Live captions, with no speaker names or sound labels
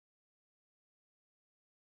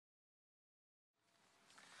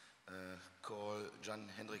call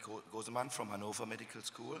HENDRIK GOSEMAN from Hannover Medical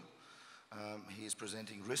School. He is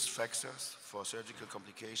presenting risk factors for surgical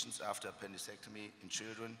complications after appendectomy in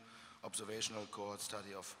children, observational cohort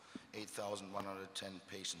study of 8,110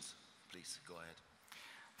 patients. Please, go ahead.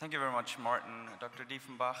 Thank you very much, Martin. Dr.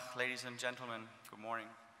 Diefenbach, ladies and gentlemen, good morning.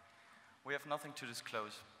 We have nothing to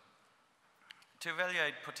disclose. To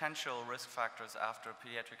evaluate potential risk factors after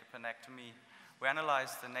pediatric appendectomy, we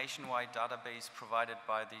analyzed the nationwide database provided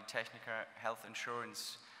by the Techniker Health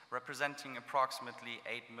Insurance, representing approximately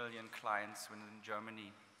 8 million clients within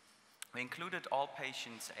Germany. We included all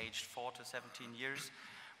patients aged 4 to 17 years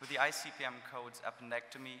with the ICPM codes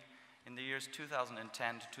appendectomy in the years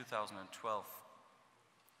 2010 to 2012.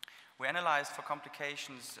 We analyzed for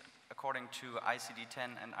complications according to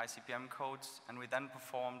ICD-10 and ICPM codes, and we then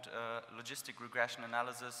performed a logistic regression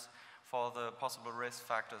analysis for the possible risk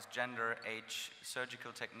factors: gender, age,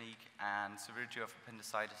 surgical technique, and severity of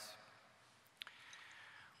appendicitis.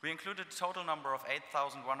 We included a total number of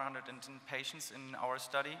 8,110 patients in our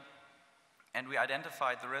study, and we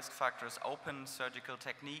identified the risk factors: open surgical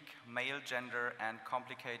technique, male gender, and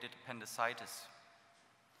complicated appendicitis.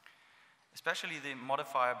 Especially the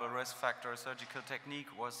modifiable risk factor surgical technique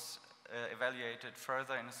was evaluated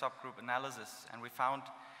further in a subgroup analysis, and we found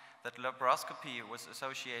that laparoscopy was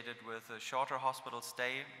associated with a shorter hospital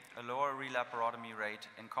stay, a lower relaparotomy rate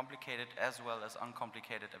in complicated as well as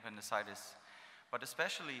uncomplicated appendicitis. But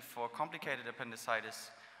especially for complicated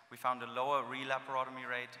appendicitis, we found a lower relaparotomy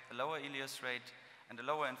rate, a lower ileus rate, and a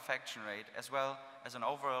lower infection rate, as well as an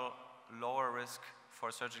overall lower risk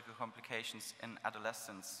for surgical complications in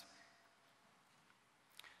adolescents.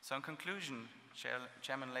 So in conclusion,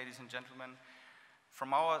 Chairman, ladies and gentlemen,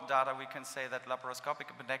 from our data we can say that laparoscopic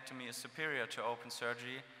appendectomy is superior to open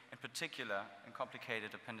surgery, in particular in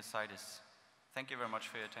complicated appendicitis. Thank you very much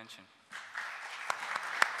for your attention.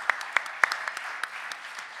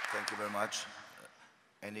 Thank you very much.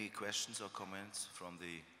 Any questions or comments from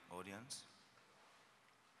the audience?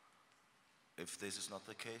 If this is not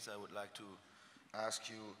the case, I would like to ask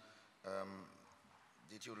you,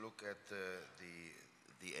 did you look at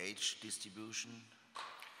the age distribution?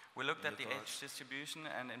 We looked at the age distribution,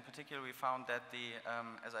 and in particular we found that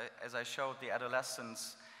as I showed, the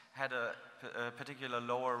adolescents had a particular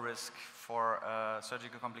lower risk for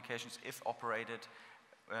surgical complications if operated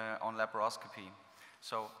on laparoscopy.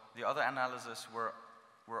 So the other analyses were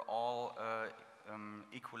all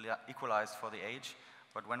equalized for the age,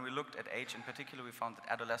 but when we looked at age in particular, we found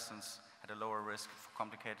that adolescents had a lower risk for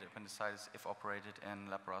complicated appendicitis if operated in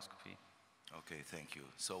laparoscopy. Okay, thank you.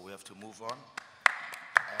 So we have to move on.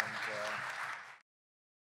 And